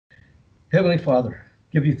Heavenly Father,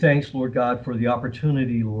 give you thanks, Lord God, for the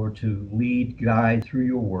opportunity, Lord, to lead, guide through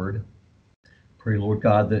your word. Pray, Lord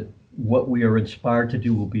God, that what we are inspired to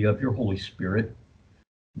do will be of your Holy Spirit,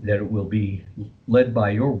 that it will be led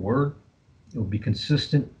by your word, it will be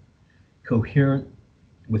consistent, coherent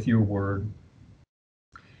with your word,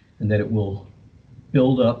 and that it will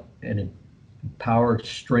build up and empower,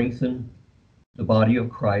 strengthen the body of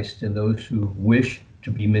Christ and those who wish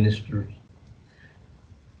to be ministers,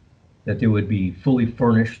 that they would be fully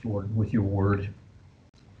furnished, Lord, with your word,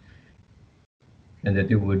 and that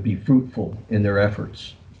they would be fruitful in their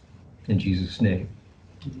efforts. In Jesus' name.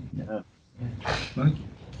 Yeah.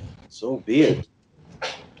 So be it.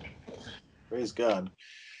 Praise God.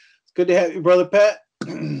 It's good to have you, Brother Pat,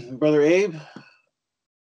 Brother Abe.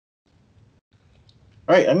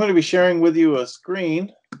 All right, I'm going to be sharing with you a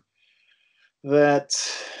screen that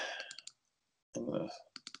I'm going to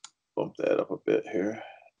bump that up a bit here.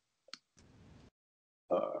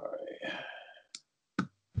 All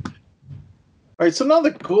right, so now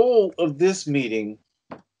the goal of this meeting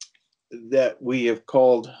that we have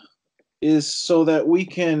called is so that we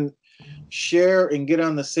can share and get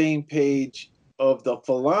on the same page of the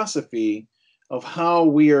philosophy of how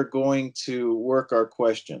we are going to work our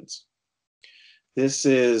questions. This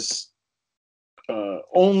is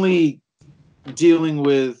only dealing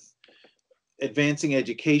with advancing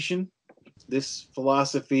education. This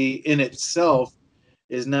philosophy in itself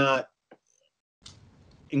is not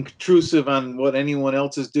intrusive on what anyone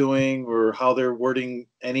else is doing or how they're wording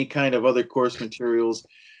any kind of other course materials.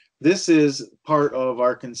 This is part of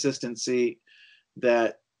our consistency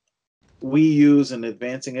that we use in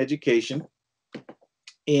advancing education.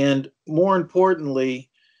 And more importantly,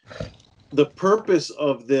 the purpose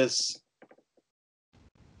of this,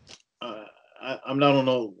 I don't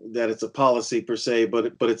know that it's a policy per se,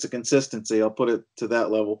 but it's a consistency. I'll put it to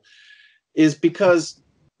that level, is because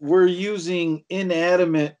we're using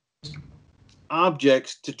inanimate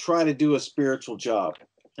objects to try to do a spiritual job.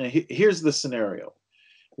 Now, here's the scenario.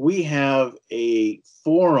 We have a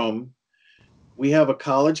forum, we have a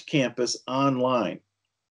college campus online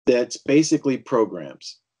that's basically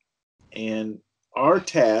programs. And our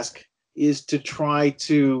task is to try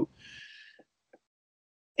to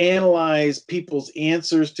analyze people's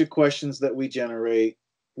answers to questions that we generate,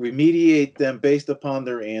 remediate them based upon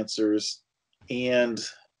their answers, and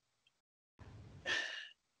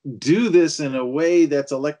do this in a way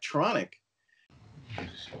that's electronic.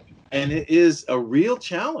 And it is a real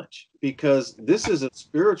challenge because this is a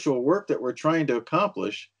spiritual work that we're trying to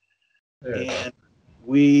accomplish. And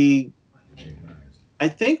I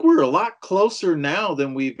think we're a lot closer now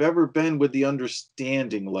than we've ever been with the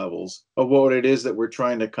understanding levels of what it is that we're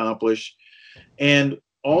trying to accomplish. And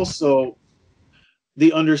also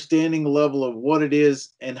the understanding level of what it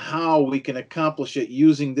is and how we can accomplish it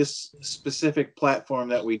using this specific platform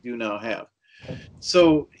that we do now have.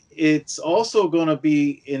 So it's also going to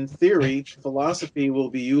be, in theory, philosophy will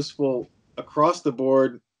be useful across the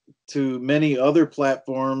board to many other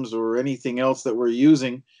platforms or anything else that we're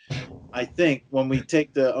using, I think, when we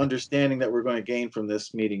take the understanding that we're going to gain from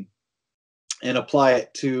this meeting and apply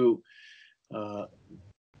it to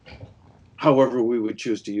however we would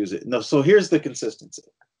choose to use it. No, so here's the consistency.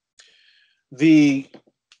 The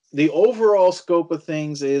overall scope of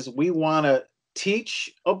things is we want to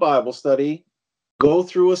teach a Bible study, go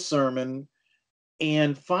through a sermon,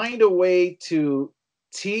 and find a way to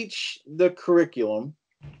teach the curriculum,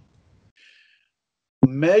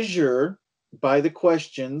 measure by the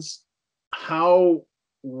questions how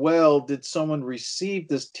well did someone receive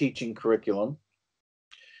this teaching curriculum,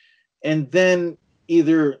 and then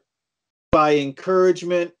either by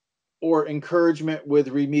encouragement or encouragement with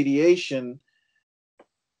remediation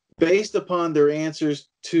based upon their answers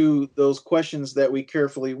to those questions that we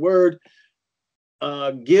carefully word,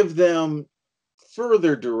 give them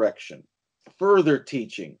further direction, further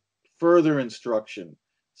teaching, further instruction,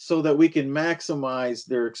 so that we can maximize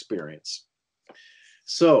their experience.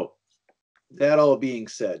 So, that all being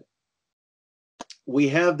said, we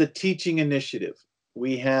have the teaching initiative.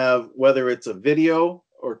 We have, whether it's a video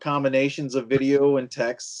or combinations of video and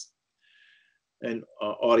text and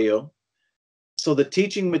audio. So the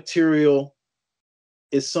teaching material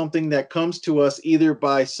is something that comes to us either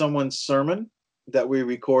by someone's sermon that we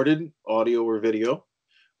recorded, audio or video,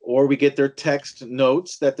 or we get their text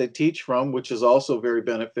notes that they teach from, which is also very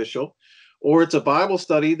beneficial, or it's a Bible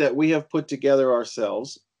study that we have put together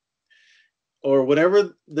ourselves, or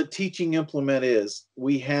whatever the teaching implement is,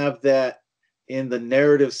 we have that in the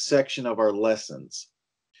narrative section of our lessons.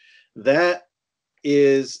 That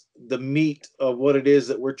is the meat of what it is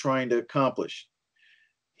that we're trying to accomplish.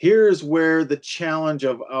 Here's where the challenge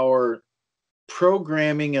of our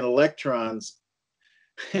programming and electrons,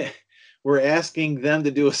 we're asking them to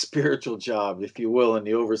do a spiritual job, if you will, in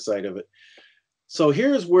the oversight of it. So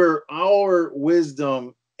here's where our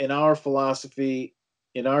wisdom and our philosophy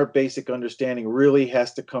and our basic understanding really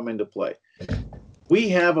has to come into play. We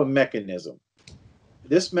have a mechanism.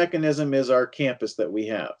 This mechanism is our campus that we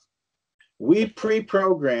have. We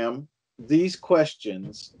pre-program these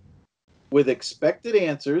questions with expected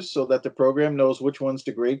answers so that the program knows which ones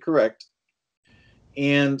to grade correct.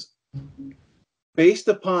 And based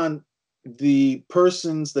upon the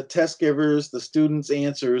person's, the test givers, the students'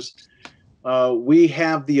 answers, we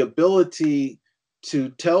have the ability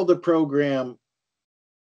to tell the program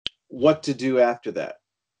what to do after that,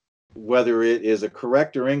 whether it is a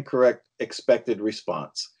correct or incorrect expected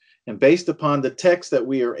response. And based upon the text that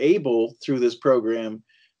we are able through this program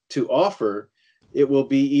to offer, it will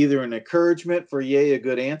be either an encouragement for yay, a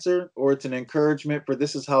good answer, or it's an encouragement for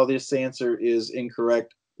this is how this answer is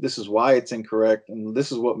incorrect, this is why it's incorrect, and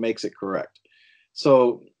this is what makes it correct.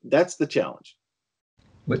 So that's the challenge.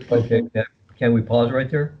 Okay, can we pause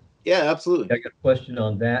right there? Yeah, absolutely. I got a question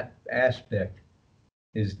on that aspect.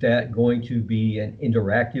 Is that going to be an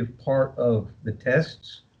interactive part of the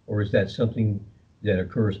tests, or is that something that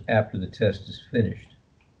occurs after the test is finished?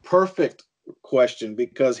 Perfect question,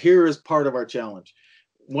 because here is part of our challenge.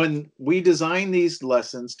 When we design these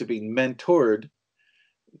lessons to be mentored,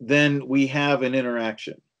 then we have an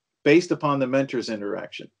interaction based upon the mentor's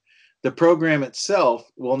interaction. The program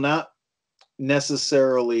itself will not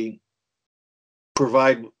necessarily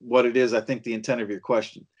provide what it is, I think, the intent of your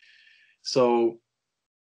question. So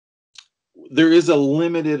there is a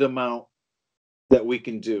limited amount that we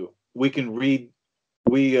can do. We can read,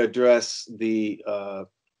 we address the,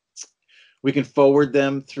 we can forward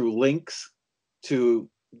them through links to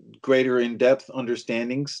greater in-depth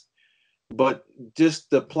understandings, but just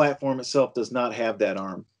the platform itself does not have that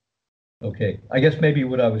arm. Okay, I guess maybe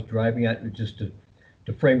what I was driving at, just to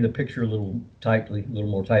frame the picture a little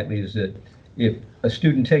more tightly, is that if a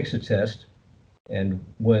student takes a test and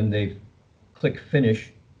when they click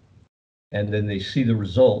finish and then they see the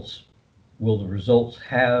results, will the results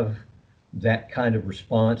have that kind of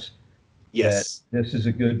response? Yes. That this is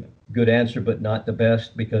a good answer, but not the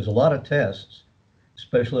best? Because a lot of tests,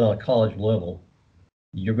 especially on a college level,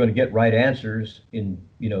 you're going to get right answers in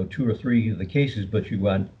 2 or 3 of the cases, but you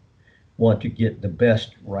want to get the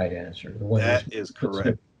best right answer. The one That is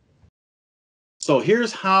correct. So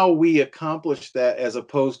here's how we accomplish that as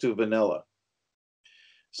opposed to vanilla.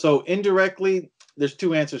 So indirectly, there's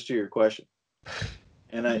 2 answers to your question.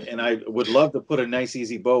 And I would love to put a nice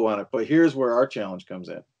easy bow on it, but here's where our challenge comes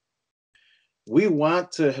in. We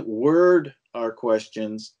want to word our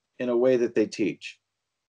questions in a way that they teach.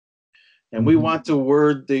 And we want to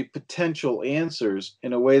word the potential answers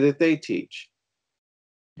in a way that they teach.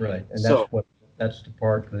 Right, and that's the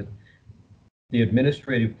part that the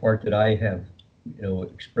administrative part that I have,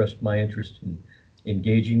 expressed my interest in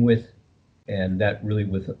engaging with, and that really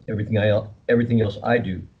with everything else I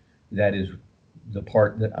do, that is the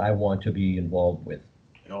part that I want to be involved with.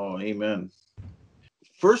 Oh, amen.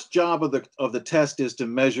 First job of the test is to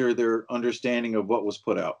measure their understanding of what was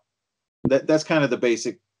put out. That's kind of the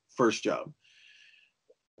basic first job.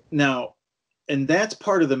 Now, and that's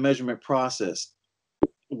part of the measurement process.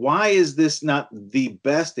 Why is this not the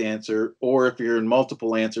best answer? Or if you're in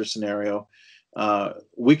multiple answer scenario,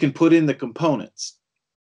 we can put in the components.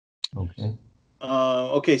 Okay.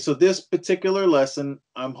 Okay, so this particular lesson,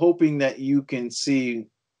 I'm hoping that you can see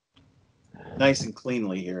nice and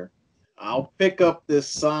cleanly here. I'll pick up this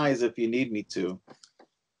size if you need me to.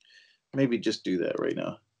 Maybe just do that right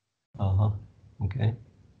now. Okay.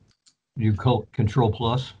 You call Control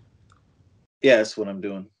Plus? Yeah, that's what I'm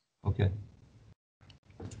doing. Okay.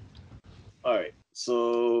 All right,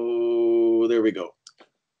 so there we go.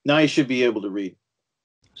 Now you should be able to read.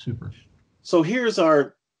 Super. So here's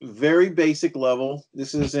our very basic level.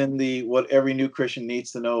 This is in the what every new Christian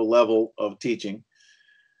needs to know level of teaching.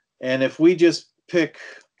 And if we just pick,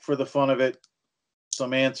 for the fun of it,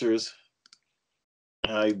 some answers,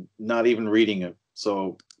 I'm not even reading it.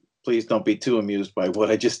 So please don't be too amused by what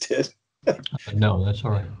I just did. No, that's all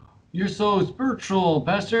right. You're so spiritual,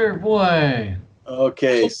 Pastor boy.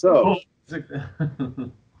 Okay, so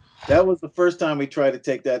that was the first time we tried to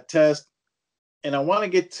take that test. And I want to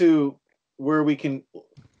get to where we can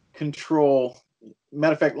control.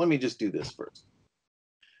 Matter of fact, let me just do this first.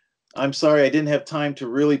 I'm sorry I didn't have time to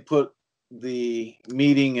really put the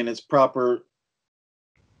meeting in its proper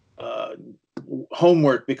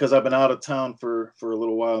homework because I've been out of town for a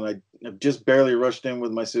little while, and I've just barely rushed in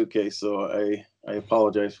with my suitcase, so I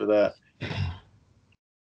apologize for that.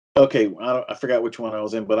 Okay, I forgot which one I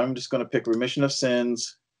was in, but I'm just going to pick remission of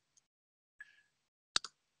sins.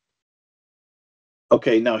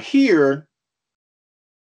 Okay, now here,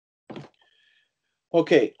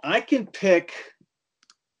 okay, I can pick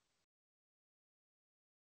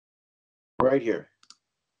right here.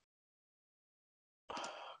 Oh,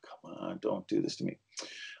 come on, don't do this to me.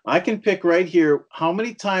 I can pick right here how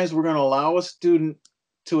many times we're going to allow a student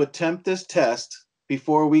to attempt this test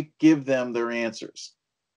before we give them their answers.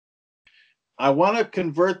 I want to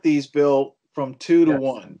convert these, Bill, from 2 to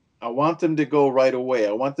 1. I want them to go right away.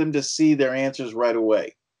 I want them to see their answers right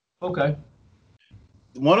away. Okay.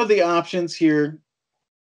 One of the options here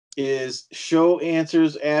is show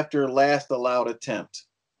answers after last allowed attempt,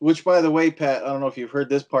 which, by the way, Pat, I don't know if you've heard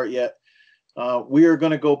this part yet. We are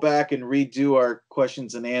going to go back and redo our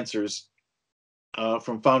questions and answers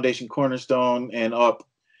from Foundation Cornerstone and up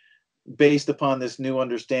based upon this new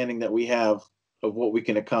understanding that we have of what we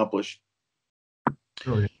can accomplish.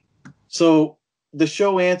 Brilliant. So the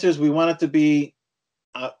show answers, we want it to be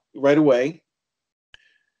right away.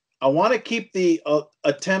 I want to keep the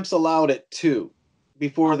attempts allowed at 2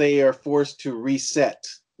 before they are forced to reset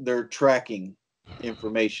their tracking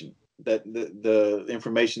information, that the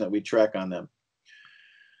information that we track on them.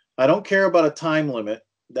 I don't care about a time limit.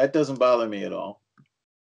 That doesn't bother me at all.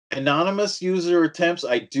 Anonymous user attempts,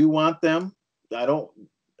 I do want them.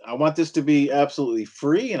 I want this to be absolutely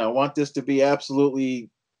free, and I want this to be absolutely,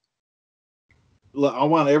 I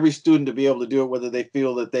want every student to be able to do it whether they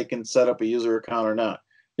feel that they can set up a user account or not.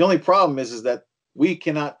 The only problem is that we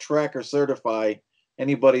cannot track or certify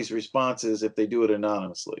anybody's responses if they do it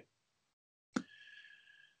anonymously.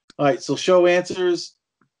 All right, so show answers.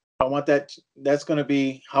 I want that. That's going to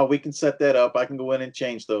be how we can set that up. I can go in and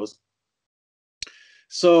change those.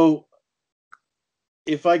 So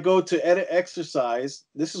if I go to edit exercise,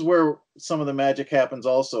 this is where some of the magic happens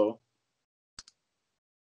also.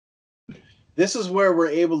 This is where we're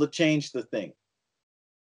able to change the thing.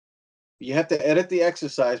 You have to edit the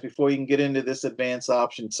exercise before you can get into this advanced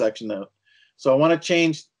options section though. So I want to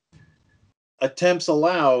change attempts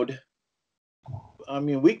allowed. I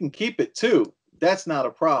mean, we can keep it 2. That's not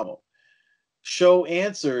a problem. Show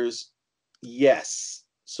answers, yes.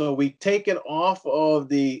 So we take it off of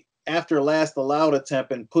the after last allowed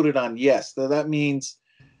attempt and put it on yes. So that means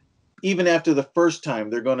even after the first time,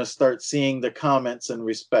 they're going to start seeing the comments in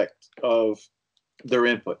respect of their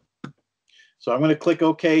input. So I'm going to click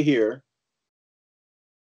OK here.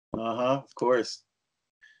 Of course.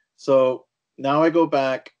 So now I go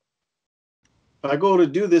back. If I go to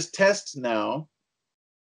do this test now,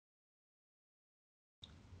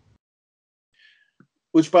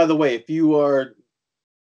 which, by the way, if you are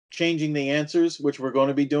changing the answers, which we're going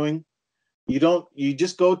to be doing, you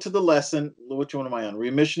just go to the lesson. Which one am I on?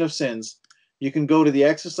 Remission of sins. You can go to the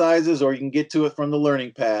exercises, or you can get to it from the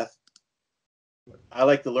learning path. I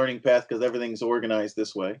like the learning path because everything's organized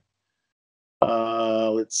this way.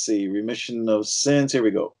 Let's see, remission of sins. Here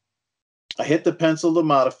we go. I hit the pencil to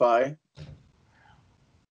modify.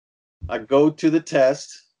 I go to the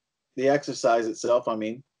test, the exercise itself, I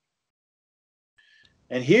mean.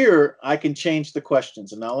 And here I can change the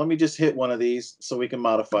questions. And now let me just hit one of these so we can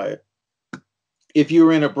modify it. If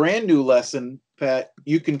you're in a brand new lesson, Pat,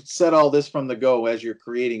 you can set all this from the go as you're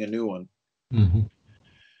creating a new one. Mm-hmm.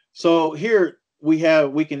 So here we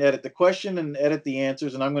can edit the question and edit the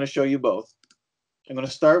answers, and I'm going to show you both. I'm going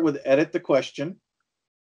to start with edit the question.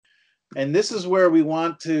 And this is where we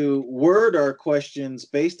want to word our questions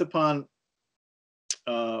based upon,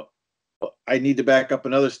 I need to back up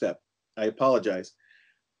another step. I apologize.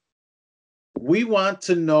 We want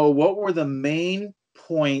to know what were the main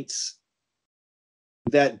points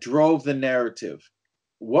that drove the narrative.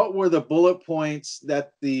 What were the bullet points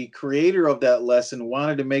that the creator of that lesson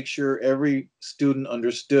wanted to make sure every student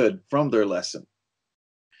understood from their lesson?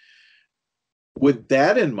 With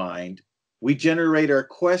that in mind, we generate our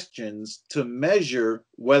questions to measure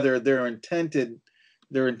whether their intention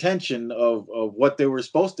of what they were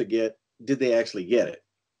supposed to get, did they actually get it?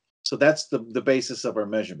 So that's the basis of our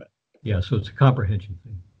measurement. Yeah, so it's a comprehension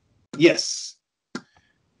thing. Yes.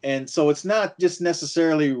 And so it's not just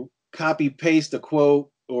necessarily copy paste a quote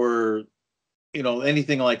or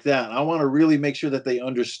anything like that. I want to really make sure that they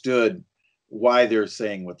understood why they're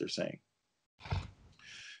saying what they're saying.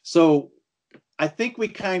 So I think we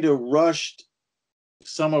kind of rushed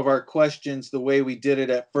some of our questions the way we did it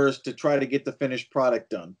at first to try to get the finished product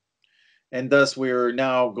done. And thus we're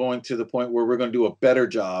now going to the point where we're going to do a better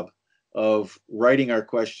job of writing our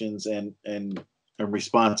questions and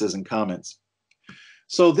responses and comments.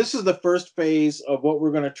 So this is the first phase of what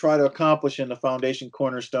we're going to try to accomplish in the Foundation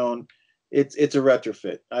Cornerstone. It's a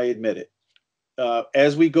retrofit, I admit it.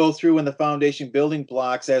 As we go through in the foundation building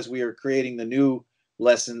blocks, as we are creating the new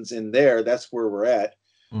lessons in there, that's where we're at.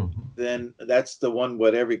 Mm-hmm. Then that's the one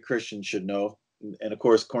what every Christian should know. And of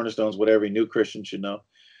course, Cornerstone's what every new Christian should know.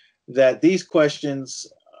 That these questions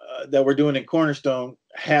that we're doing in Cornerstone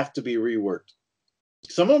have to be reworked.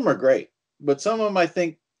 Some of them are great, but some of them I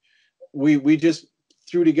think we just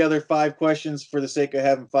threw together 5 questions for the sake of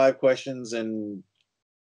having 5 questions, and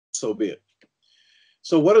so be it.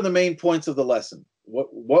 So what are the main points of the lesson?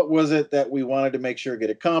 What was it that we wanted to make sure get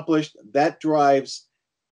accomplished? That drives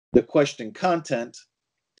the question content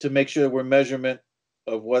to make sure we're measurement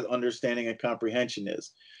of what understanding and comprehension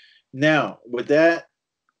is. Now, with that,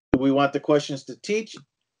 we want the questions to teach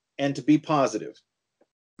and to be positive.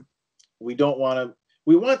 We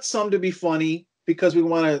want some to be funny because we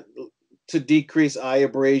want to decrease eye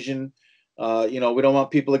abrasion. We don't want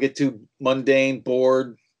people to get too mundane,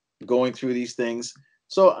 bored going through these things.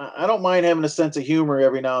 So I don't mind having a sense of humor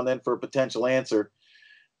every now and then for a potential answer,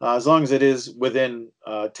 as long as it is within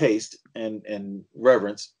taste and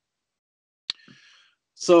reverence.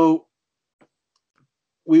 So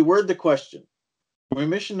we word the question.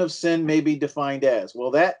 Remission of sin may be defined as.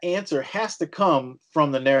 Well, that answer has to come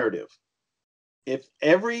from the narrative. If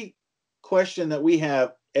every question that we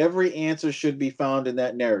have, every answer should be found in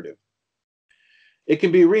that narrative. It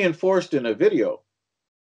can be reinforced in a video.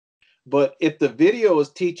 But if the video is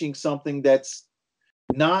teaching something that's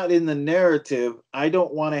not in the narrative, I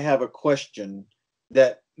don't want to have a question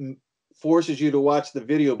that forces you to watch the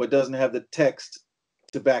video but doesn't have the text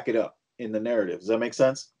to back it up in the narrative. Does that make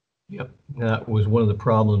sense? Yep. That was one of the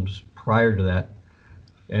problems prior to that.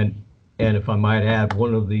 And if I might add,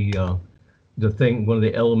 one of the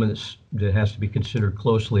elements that has to be considered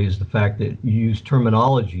closely is the fact that you use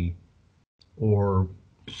terminology or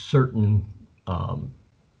certain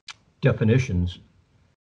definitions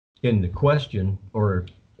in the question or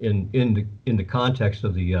in the context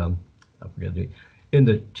of the in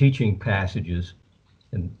the teaching passages,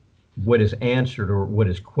 and what is answered or what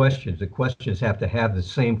is questioned. The questions have to have the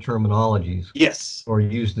same terminologies. Yes. Or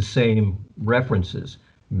use the same references.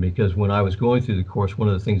 Because when I was going through the course, one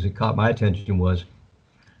of the things that caught my attention was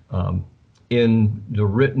in the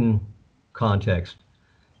written context,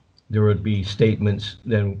 there would be statements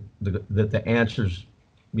that the answers,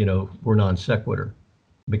 were non sequitur,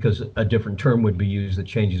 because a different term would be used that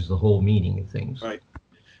changes the whole meaning of things. Right.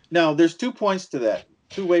 Now, there's 2 points to that,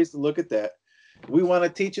 2 ways to look at that. We want to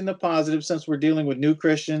teach in the positive, since we're dealing with new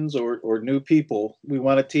Christians or new people. We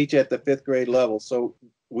want to teach at the 5th grade level. So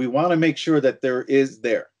we want to make sure that there is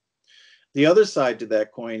there. The other side to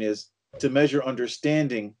that coin is to measure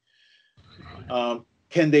understanding.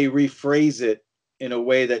 Can they rephrase it in a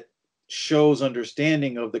way that shows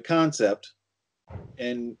understanding of the concept?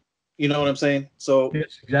 And you know what I'm saying? So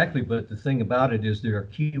yes, exactly. But the thing about it is there are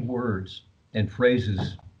key words and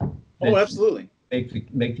phrases. Oh, absolutely.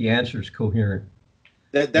 Make the answers coherent.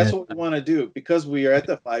 That's what we want to do, because we are at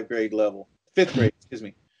the 5th grade level, 5th grade, excuse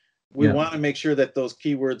me. We want to make sure that those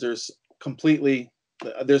keywords are completely,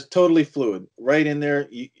 there's totally fluid right in there.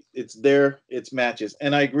 It's there, it's matches.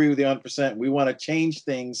 And I agree with you 100%. We want to change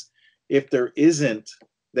things if there isn't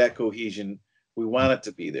that cohesion. We want it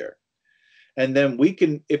to be there. And then we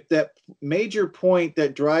can, if that major point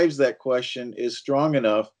that drives that question is strong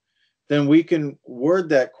enough, then we can word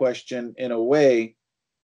that question in a way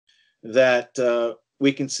that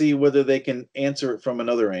we can see whether they can answer it from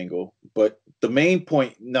another angle. But the main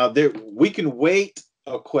point, now we can weight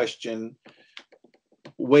a question,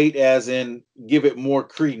 weight as in give it more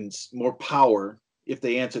credence, more power, if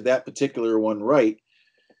they answer that particular one right.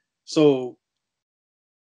 So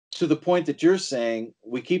to the point that you're saying,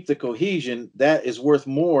 we keep the cohesion, that is worth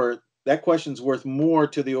more, that question's worth more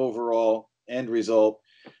to the overall end result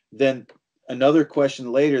than another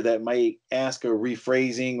question later that might ask a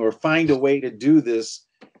rephrasing or find a way to do this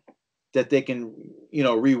that they can,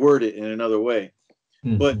 reword it in another way.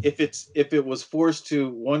 Mm-hmm. But if it was forced to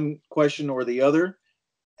one question or the other,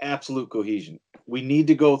 absolute cohesion. We need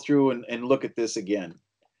to go through and look at this again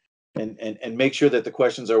and make sure that the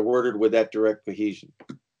questions are worded with that direct cohesion.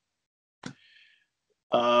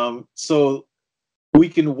 So we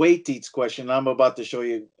can weight each question. I'm about to show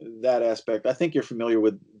you that aspect. I think you're familiar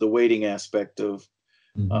with the weighting aspect of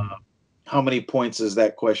how many points is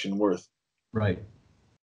that question worth. Right.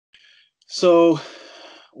 So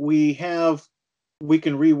we can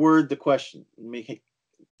reword the question.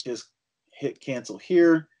 Just hit cancel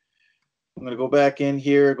here. I'm going to go back in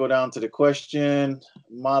here, go down to the question,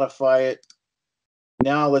 modify it.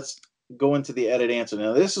 Now let's go into the edit answer.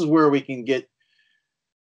 Now this is where we can get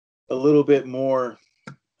a little bit more,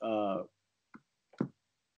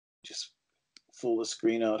 just full the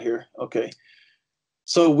screen out here. Okay.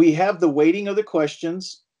 So we have the weighting of the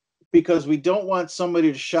questions because we don't want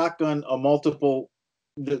somebody to shotgun a multiple.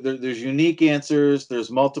 There's unique answers.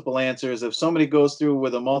 There's multiple answers. If somebody goes through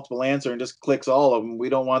with a multiple answer and just clicks all of them, we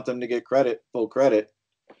don't want them to get full credit,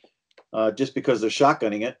 just because they're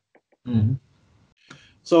shotgunning it. Mm-hmm.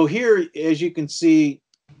 So here, as you can see,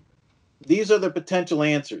 these are the potential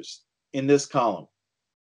answers in this column.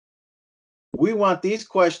 We want these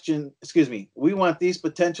we want these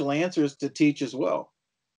potential answers to teach as well.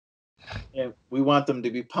 And we want them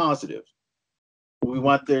to be positive. We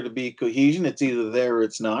want there to be cohesion. It's either there or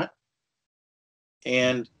it's not.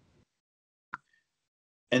 And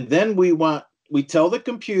then we tell the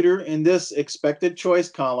computer in this expected choice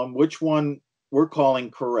column which one we're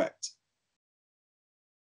calling correct.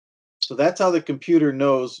 So that's how the computer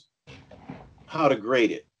knows how to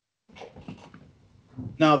grade it.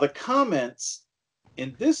 Now the comments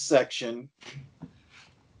in this section,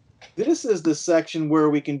 this is the section where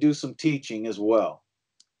we can do some teaching as well.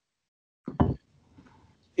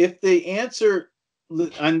 If the answer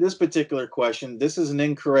on this particular question, this is an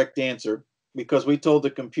incorrect answer because we told the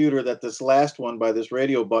computer that this last one by this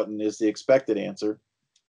radio button is the expected answer.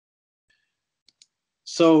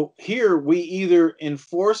 So here we either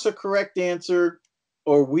enforce a correct answer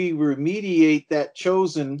or we remediate that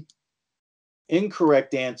chosen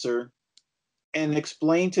incorrect answer and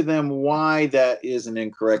explain to them why that is an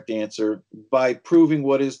incorrect answer by proving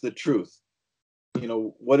what is the truth. You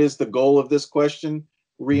know, what is the goal of this question?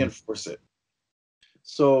 Reinforce it.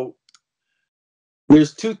 So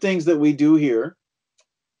there's two things that we do here.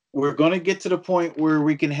 We're going to get to the point where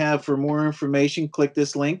we can have, for more information, click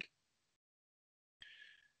this link.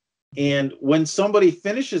 And when somebody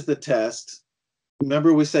finishes the test,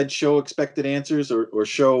 remember we said show expected answers or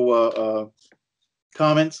show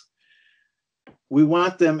comments. We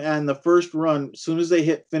want them on the first run, as soon as they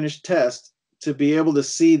hit finish test, to be able to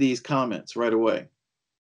see these comments right away.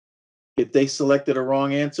 If they selected a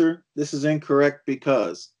wrong answer, this is incorrect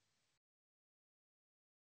because.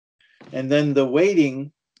 And then the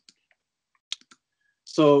weighting,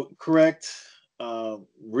 so correct,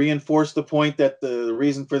 reinforce the point that the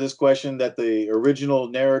reason for this question, that the original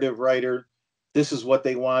narrative writer, this is what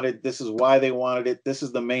they wanted, this is why they wanted it, this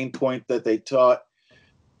is the main point that they taught,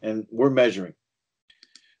 and we're measuring.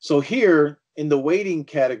 So here in the weighting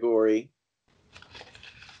category,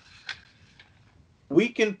 we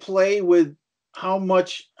can play with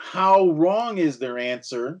how wrong is their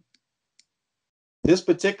answer. This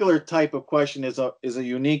particular type of question is a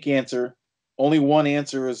unique answer. Only one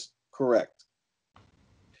answer is correct.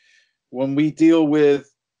 When we deal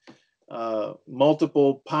with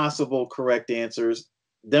multiple possible correct answers,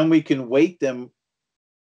 then we can weight them,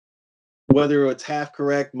 whether it's half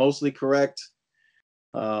correct, mostly correct.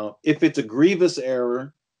 If it's a grievous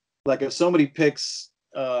error, like if somebody picks,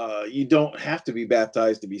 you don't have to be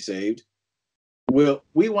baptized to be saved,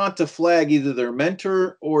 we want to flag either their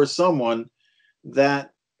mentor or someone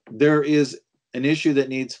that there is an issue that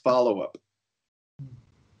needs follow-up.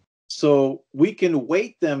 So we can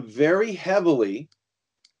weight them very heavily,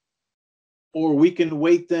 or we can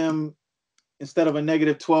weight them, instead of a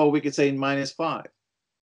 -12, we could say -5,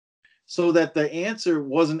 so that the answer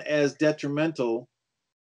wasn't as detrimental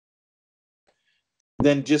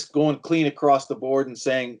than just going clean across the board and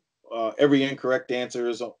saying every incorrect answer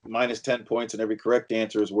is -10 points and every correct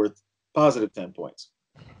answer is worth +10 points.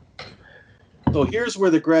 So here's where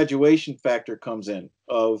the graduation factor comes in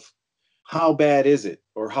of how bad is it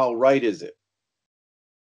or how right is it?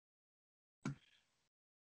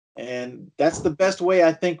 And that's the best way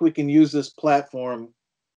I think we can use this platform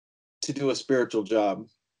to do a spiritual job.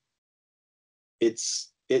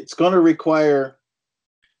 It's going to require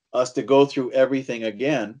us to go through everything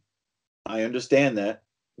again. I understand that,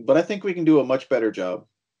 but I think we can do a much better job.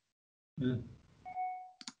 Mm.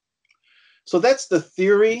 So that's the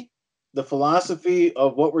theory, the philosophy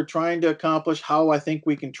of what we're trying to accomplish, how I think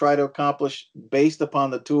we can try to accomplish based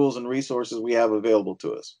upon the tools and resources we have available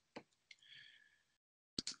to us.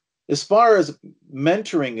 As far as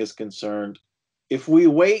mentoring is concerned, if we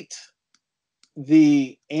weight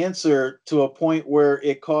the answer to a point where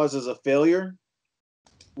it causes a failure,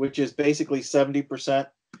 which is basically 70%,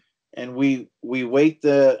 and we weight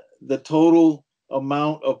the total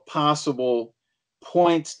amount of possible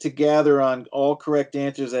points to gather on all correct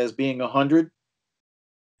answers as being 100,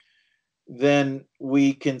 then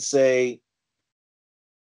we can say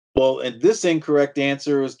Well, and this incorrect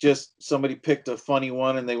answer was just somebody picked a funny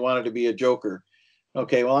one and they wanted to be a joker.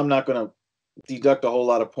 Okay, well, I'm not going to deduct a whole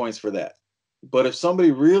lot of points for that. But if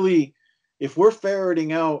somebody really, if we're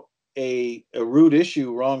ferreting out a root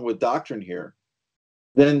issue wrong with doctrine here,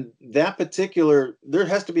 then that particular, there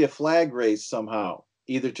has to be a flag raised somehow,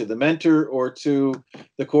 either to the mentor or to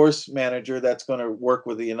the course manager that's going to work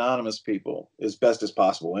with the anonymous people as best as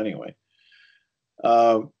possible anyway.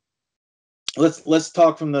 Let's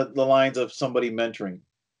talk from the lines of somebody mentoring.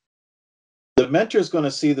 The mentor is going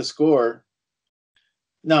to see the score.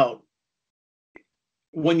 Now,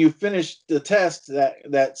 when you finish the test,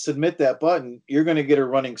 that submit that button, you're going to get a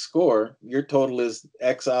running score. Your total is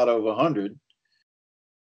X out of 100.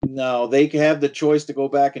 Now, they can have the choice to go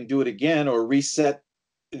back and do it again or reset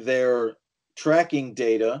their tracking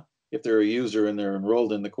data if they're a user and they're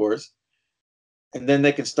enrolled in the course. And then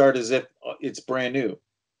they can start as if it's brand new.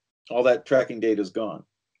 All that tracking data is gone.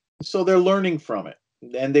 So they're learning from it.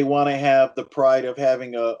 And they want to have the pride of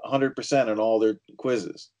having 100% on all their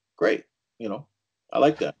quizzes. Great. I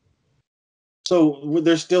like that. So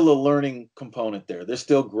there's still a learning component there. They're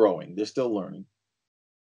still growing. They're still learning.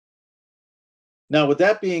 Now, with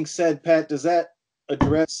that being said, Pat, does that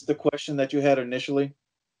address the question that you had initially?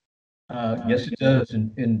 Yes, it does,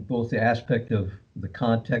 in both the aspect of the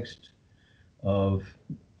context of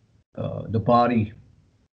the body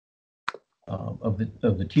of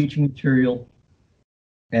the teaching material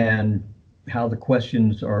and how the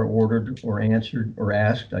questions are ordered or answered or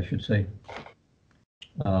asked, I should say.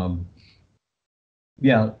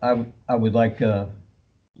 Yeah, I would like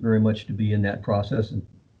very much to be in that process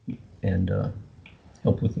and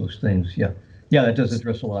help with those things. Yeah, that does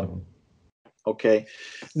address a lot of them. Okay.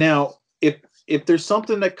 Now, if there's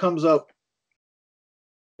something that comes up,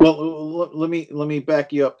 well, let me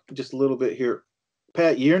back you up just a little bit here.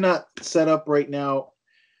 Pat, you're not set up right now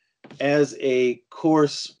as a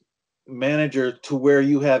course manager to where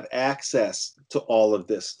you have access to all of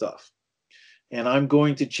this stuff. And I'm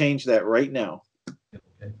going to change that right now.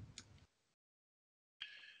 Okay.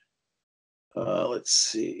 Let's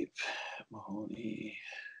see. Pat Mahoney.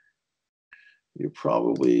 You're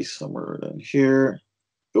probably somewhere in here.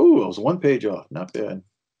 Oh, I was one page off. Not bad.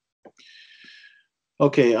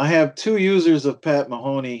 Okay, I have 2 users of Pat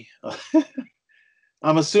Mahoney.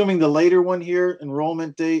 I'm assuming the later one here,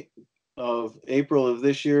 enrollment date of April of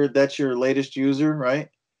this year, that's your latest user, right?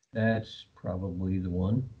 That's probably the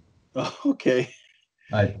one. Okay.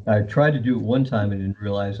 I tried to do it one time and didn't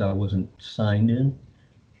realize I wasn't signed in.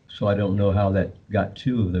 So I don't know how that got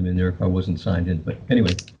 2 of them in there if I wasn't signed in. But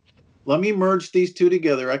anyway. Let me merge these 2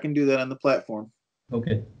 together. I can do that on the platform.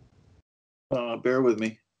 Okay. Bear with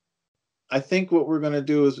me. I think what we're going to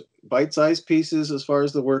do is bite-sized pieces as far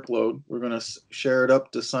as the workload. We're going to share it up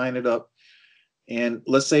to sign it up. And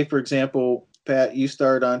let's say, for example, Pat, you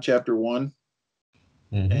start on chapter 1,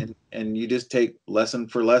 and you just take lesson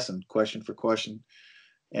for lesson, question for question,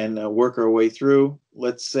 and work our way through.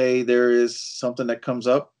 Let's say there is something that comes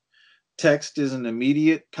up. Text is an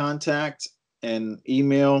immediate contact, and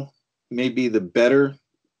email may be the better,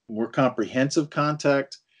 more comprehensive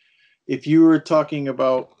contact. If you were talking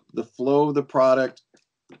about the flow of the product,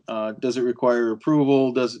 does it require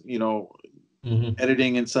approval? Does it,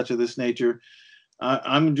 editing and such of this nature?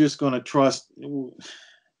 I'm just going to trust.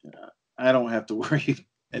 I don't have to worry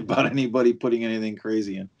about anybody putting anything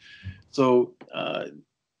crazy in. So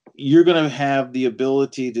you're going to have the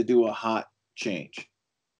ability to do a hot change.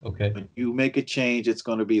 Okay. When you make a change, it's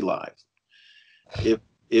going to be live.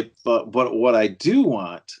 But what I do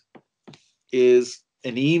want is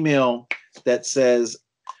an email that says,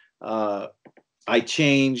 I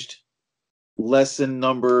changed lesson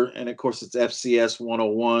number, and of course it's FCS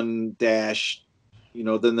 101 dash,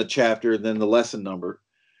 then the chapter, then the lesson number.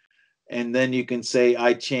 And then you can say,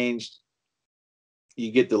 I changed,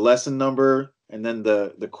 you get the lesson number and then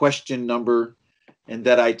the question number, and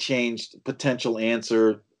that I changed potential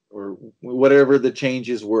answer or whatever the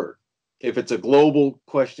changes were. If it's a global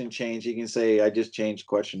question change, you can say, I just changed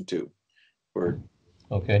question 2. Or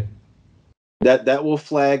okay. That will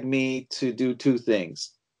flag me to do 2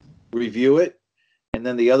 things. Review it, and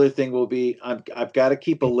then the other thing will be I've got to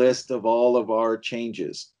keep a list of all of our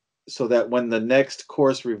changes so that when the next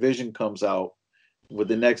course revision comes out with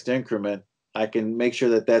the next increment, I can make sure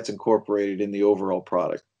that that's incorporated in the overall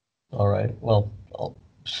product. All right. Well, I'll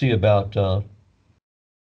see about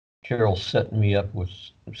Carol setting me up with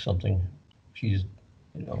something. She's,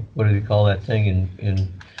 what do they call that thing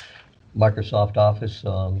in Microsoft Office?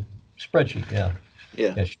 Spreadsheet. Yeah.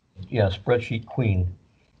 Yeah. Spreadsheet queen.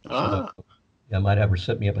 Ah. So I might have her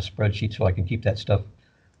set me up a spreadsheet so I can keep that stuff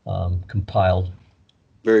compiled.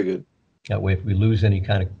 Very good. That way, if we lose any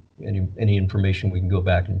kind of any information, we can go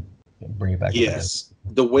back and bring it back up again. Yes.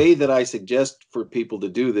 The way that I suggest for people to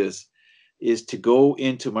do this is to go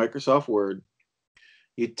into Microsoft Word.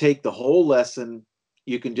 You take the whole lesson,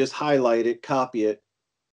 you can just highlight it, copy it,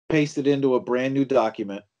 paste it into a brand new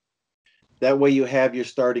document. That way you have your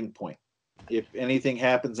starting point. If anything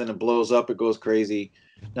happens and it blows up, it goes crazy.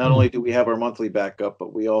 Not only do we have our monthly backup,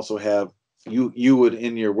 but we also have, you would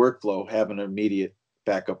in your workflow have an immediate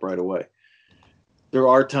backup right away. There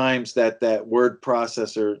are times that word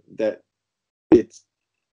processor that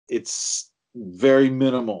it's very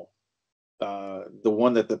minimal, the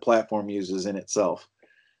one that the platform uses in itself.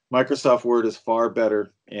 Microsoft Word is far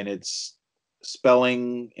better in its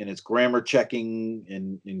spelling and its grammar checking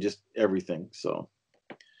and just everything. So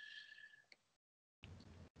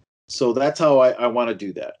that's how I want to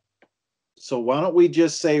do that. So why don't we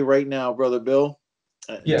just say right now, Brother Bill,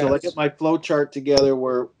 until I get my flow chart together,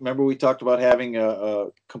 where remember we talked about having a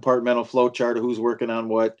compartmental flow chart of who's working on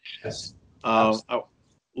what. Yes.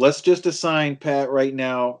 Let's just assign Pat right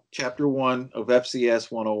now chapter 1 of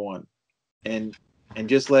FCS 101 and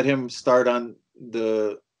just let him start on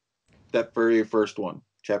that very first one,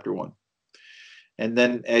 chapter 1. And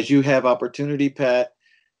then as you have opportunity, Pat,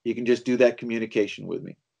 you can just do that communication with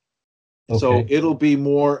me. Okay. So it'll be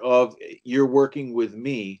more of you're working with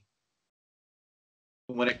me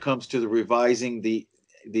when it comes to the revising the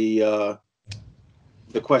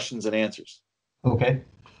questions and answers. Okay.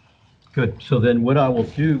 Good. So then what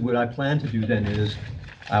I plan to do then is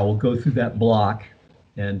I will go through that block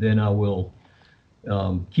and then I will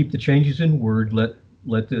keep the changes in Word, let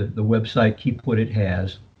the website keep what it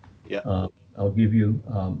has. Yeah. I'll give you,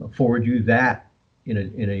 forward you that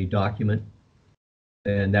in a document,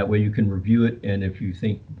 and that way you can review it. And if you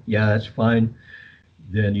think, yeah, that's fine,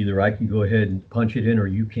 then either I can go ahead and punch it in or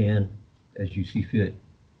you can as you see fit.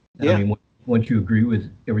 Yeah. I mean, once you agree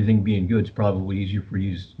with everything being good, it's probably easier for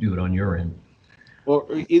you to do it on your end. Well,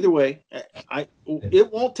 either way,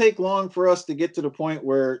 it won't take long for us to get to the point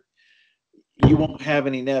where you won't have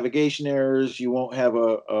any navigation errors. You won't have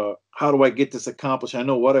a how do I get this accomplished? I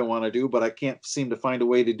know what I want to do, but I can't seem to find a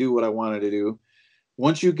way to do what I wanted to do.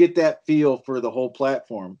 Once you get that feel for the whole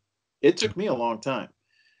platform, it took me a long time.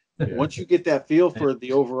 Yeah. Once you get that feel for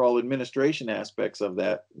the overall administration aspects of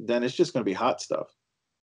that, then it's just going to be hot stuff.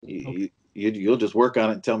 You'll just work on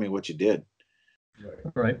it and tell me what you did. Right.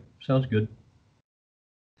 All right, sounds good.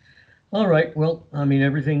 All right, well, I mean,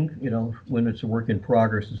 everything, when it's a work in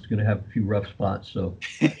progress, it's going to have a few rough spots. So,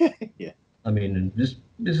 Yeah. I mean, and this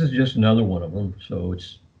is just another one of them. So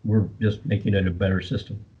we're just making it a better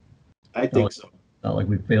system. I think so. Not like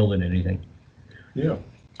we failed in anything. Yeah.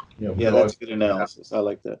 Yeah, that's good analysis. I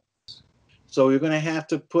like that. So you're going to have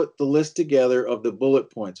to put the list together of the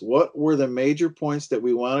bullet points. What were the major points that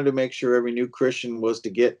we wanted to make sure every new Christian was to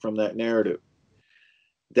get from that narrative?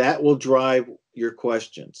 That will drive your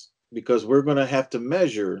questions, because we're going to have to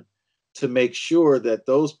measure to make sure that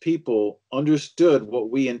those people understood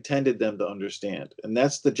what we intended them to understand. And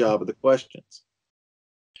that's the job of the questions.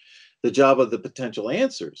 The job of the potential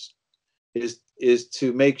answers is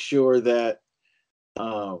to make sure that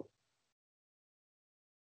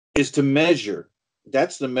is to measure.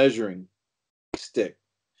 That's the measuring stick.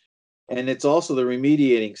 And it's also the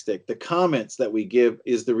remediating stick. The comments that we give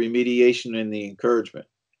is the remediation and the encouragement.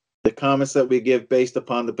 The comments that we give based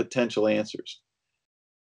upon the potential answers.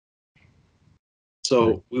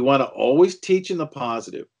 So we want to always teach in the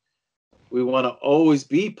positive. We want to always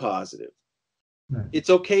be positive. Right. It's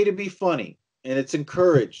okay to be funny, and it's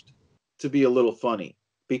encouraged to be a little funny,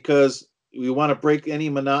 because we want to break any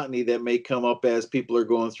monotony that may come up as people are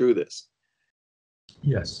going through this.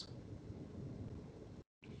 Yes.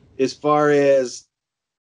 As far as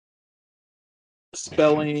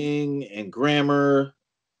spelling and grammar,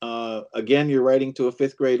 again, you're writing to a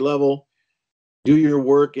 5th grade level. Do your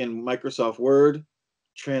work in Microsoft Word,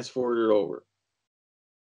 transfer it over.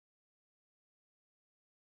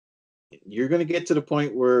 You're going to get to the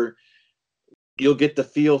point where you'll get the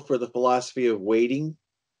feel for the philosophy of weighting,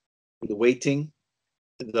 the weighting.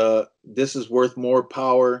 This is worth more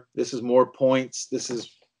power. This is more points. This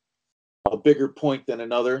is a bigger point than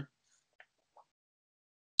another.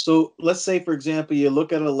 So let's say, for example, you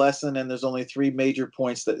look at a lesson and there's only 3 major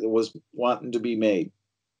points that was wanting to be made.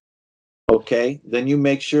 Okay, then you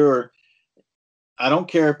make sure, I don't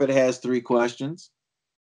care if it has 3 questions,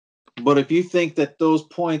 but if you think that those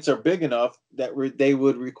points are big enough that they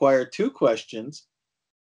would require 2 questions,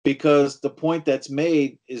 because the point that's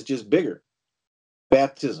made is just bigger.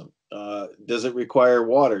 Baptism. Does it require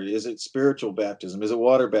water? Is it spiritual baptism? Is it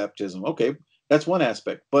water baptism? Okay, that's one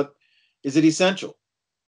aspect. But is it essential?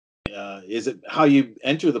 Is it how you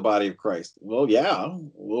enter the body of Christ? Well, yeah.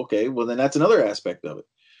 Okay. Well, then that's another aspect of it.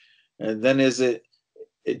 And then is it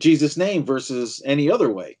Jesus' name versus any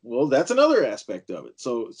other way? Well, that's another aspect of it.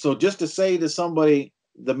 So just to say to somebody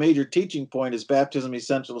the major teaching point is baptism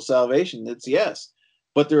essential to salvation, it's yes.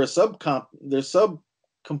 But there are there's sub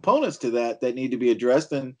components to that need to be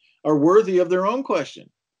addressed and are worthy of their own question.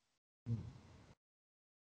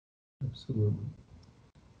 Absolutely.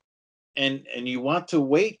 And you want to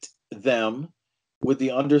weight them with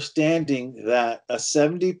the understanding that a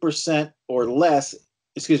 70% or less,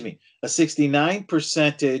 a 69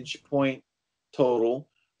 percentage point total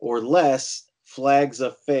or less flags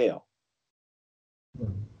a fail,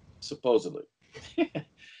 supposedly.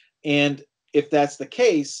 And if that's the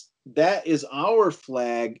case, that is our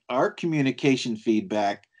flag, our communication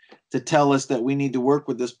feedback to tell us that we need to work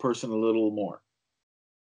with this person a little more.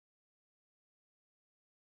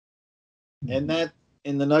 And that,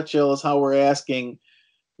 in the nutshell, is how we're asking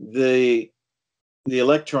the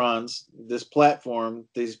electrons, this platform,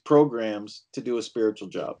 these programs, to do a spiritual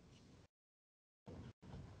job.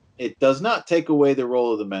 It does not take away the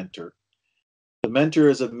role of the mentor. The mentor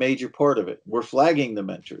is a major part of it. We're flagging the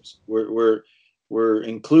mentors. We're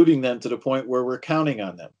including them to the point where we're counting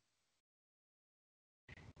on them.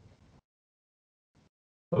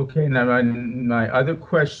 Okay, now my other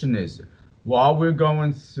question is, while we're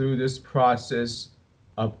going through this process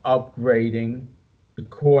of upgrading the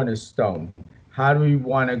cornerstone, how do we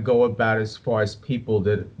want to go about as far as people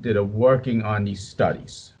that are working on these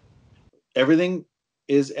studies? Everything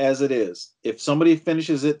is as it is. If somebody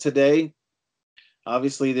finishes it today,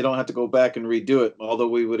 obviously they don't have to go back and redo it, although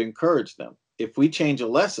we would encourage them. If we change a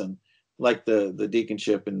lesson, like the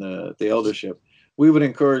deaconship and the eldership, we would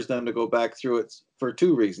encourage them to go back through it for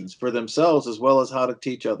two reasons: for themselves as well as how to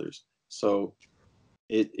teach others. So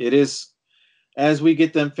it is, as we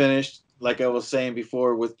get them finished, like I was saying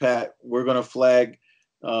before with Pat, we're going to flag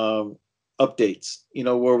updates,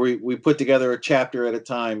 where we put together a chapter at a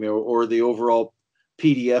time, or the overall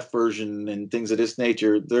PDF version and things of this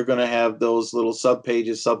nature. They're going to have those little sub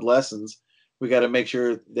pages, sub lessons. We got to make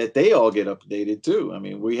sure that they all get updated too. I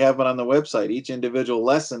mean, we have it on the website, each individual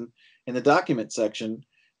lesson in the document section.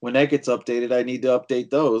 When that gets updated, I need to update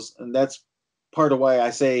those. And that's part of why I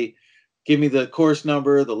say, give me the course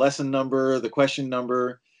number, the lesson number, the question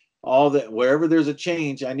number, all that. Wherever there's a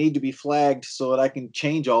change, I need to be flagged so that I can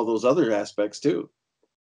change all those other aspects too.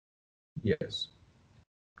 Yes.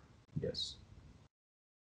 Yes.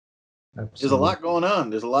 There's a lot going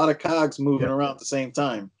on. There's a lot of cogs moving around at the same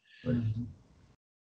time.